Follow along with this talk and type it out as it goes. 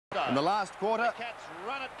In the last quarter,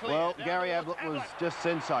 well, Gary Ablett was just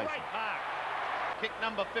sensational. Kick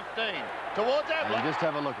number 15 towards Ablett. And just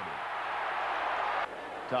have a look at it.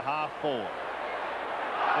 To half forward.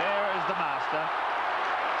 There is the master.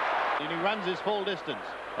 And he runs his full distance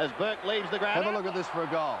as Burke leaves the ground. Have a look at this for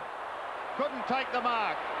a goal. Couldn't take the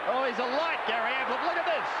mark. Oh, he's a light, Gary Ablett. Look at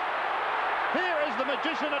this. Here is the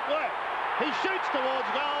magician at work. He shoots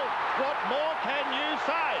towards goal. What more can you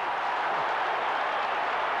say?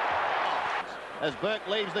 As Burke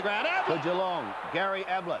leaves the ground. For Geelong, Gary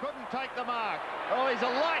Ablett. Couldn't take the mark. Oh, he's a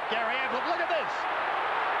light, Gary Ablett. Look at this.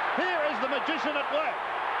 Here is the magician at work.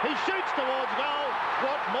 He shoots towards goal.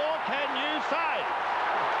 What more can you say?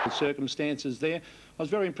 The circumstances there. I was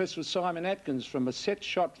very impressed with Simon Atkins from a set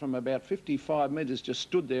shot from about 55 metres, just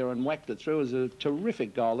stood there and whacked it through. It was a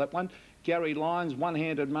terrific goal, that one. Gary Lyons,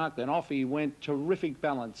 one-handed mark, then off he went. Terrific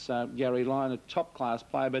balance, Gary Lyons, a top-class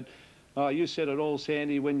player. But you said it all,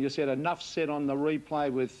 Sandy, when you said enough said on the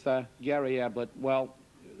replay with Gary Ablett. Well,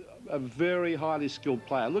 a very highly skilled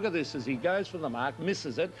player. Look at this as he goes for the mark,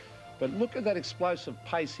 misses it. But look at that explosive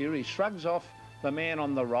pace here. He shrugs off the man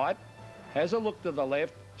on the right, has a look to the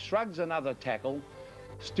left, shrugs another tackle,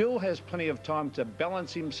 still has plenty of time to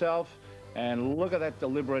balance himself, and look at that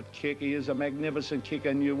deliberate kick. He is a magnificent kicker,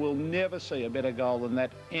 and you will never see a better goal than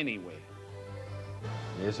that anywhere.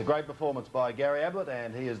 Yes, a great performance by Gary Ablett,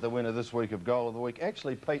 and he is the winner this week of Goal of the Week.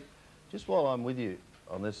 Actually, Pete, just while I'm with you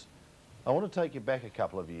on this, I want to take you back a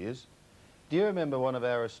couple of years. Do you remember one of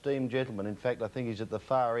our esteemed gentlemen, in fact, I think he's at the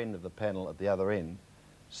far end of the panel at the other end,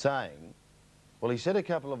 saying, well, he said a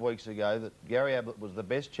couple of weeks ago that Gary Ablett was the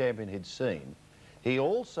best champion he'd seen. He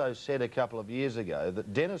also said a couple of years ago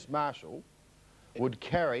that Dennis Marshall would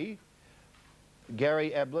carry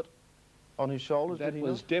Gary Ablett on his shoulders. That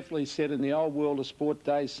was definitely said in the old World of Sport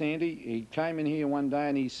days, Sandy. He came in here one day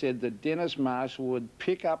and he said that Dennis Marshall would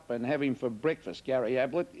pick up and have him for breakfast, Gary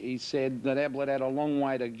Ablett. He said that Ablett had a long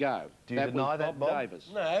way to go. Do you deny that, Bob? Davis.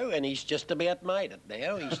 No, and he's just about made it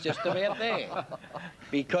now. He's just about there.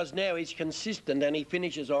 Because now he's consistent and he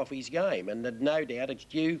finishes off his game, and no doubt it's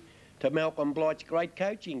due to Malcolm Blight's great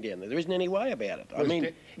coaching down there. There isn't any way about it. I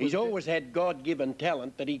mean, he's always had God-given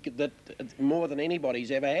talent that more than anybody's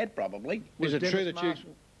ever had, probably. Is it true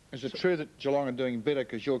that Geelong are doing better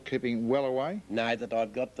because you're keeping well away? No, that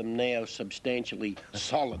I've got them now substantially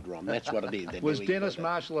solid, Ron. That's what it is. Was Dennis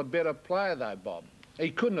Marshall a better player, though, Bob? He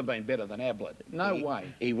couldn't have been better than Ablett. No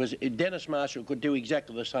way. He was. Dennis Marshall could do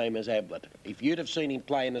exactly the same as Ablett. If you'd have seen him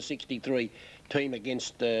play in the '63 team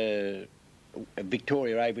against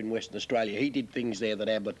Victoria over in Western Australia, he did things there that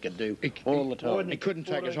Ablett could do all the time. He couldn't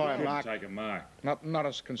take as high a mark. Not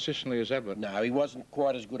as consistently as Ablett. No, he wasn't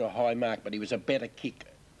quite as good a high mark, but he was a better kicker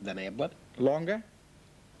than Ablett. Longer?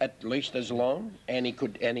 At least as long, and he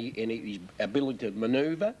could, and his ability to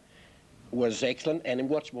manoeuvre was excellent, and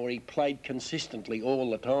what's more, he played consistently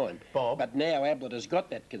all the time. Bob. But now Ablett has got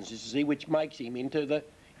that consistency, which makes him into the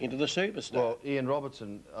superstar. Well, Ian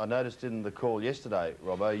Robertson, I noticed in the call yesterday,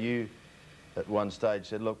 Robbo, you at one stage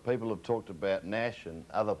said, look, people have talked about Nash and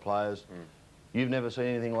other players. You've never seen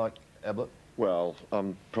anything like Ablett? Well,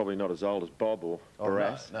 I'm probably not as old as Bob or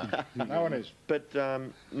Barassi. No. No one is. But,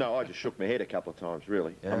 no, I just shook my head a couple of times,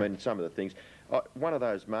 really. Yeah. I mean, some of the things. One of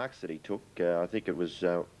those marks that he took, I think it was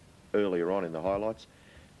earlier on in the highlights,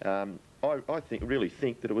 I really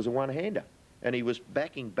think that it was a one-hander. And he was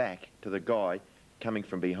backing back to the guy coming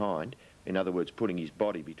from behind, in other words, putting his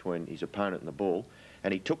body between his opponent and the ball,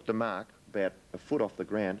 and he took the mark about a foot off the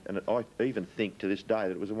ground, and I even think to this day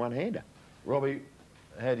that it was a one-hander. Robbie,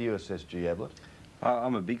 how do you assess G. Ablett?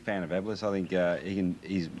 I'm a big fan of Ablett. I think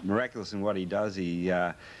he's miraculous in what he does.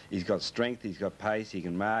 He's got strength, he's got pace, he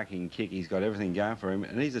can mark, he can kick, he's got everything going for him,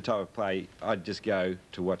 and he's the type of play I'd just go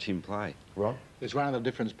to watch him play. Ron? There's one other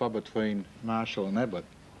difference, Bob, between Marshall and Ablett.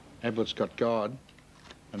 Ablett's got God,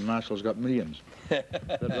 and Marshall's got millions. Is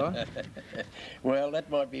that right? Well, that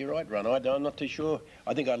might be right, Ron. I'm not too sure.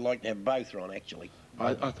 I think I'd like to have both, Ron, actually.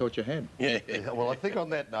 I thought you had. Yeah. Well, I think on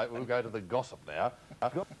that note, we'll go to the gossip now.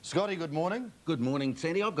 Scotty, good morning. Good morning,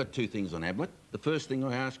 Sandy. I've got two things on Ablett. The first thing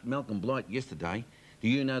I asked Malcolm Blight yesterday, do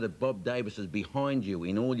you know that Bob Davis is behind you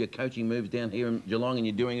in all your coaching moves down here in Geelong and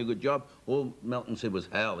you're doing a good job? All Malcolm said was,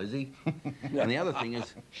 hell, is he? And the other thing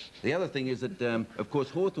is that, of course,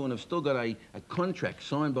 Hawthorn have still got a contract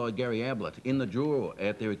signed by Gary Ablett in the drawer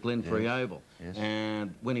out there at Glenferrie Oval. Yes.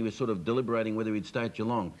 And when he was sort of deliberating whether he'd stay at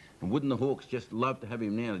Geelong. And wouldn't the Hawks just love to have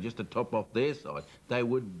him now just to top off their side? They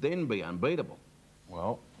would then be unbeatable.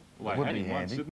 Well, it would be handy.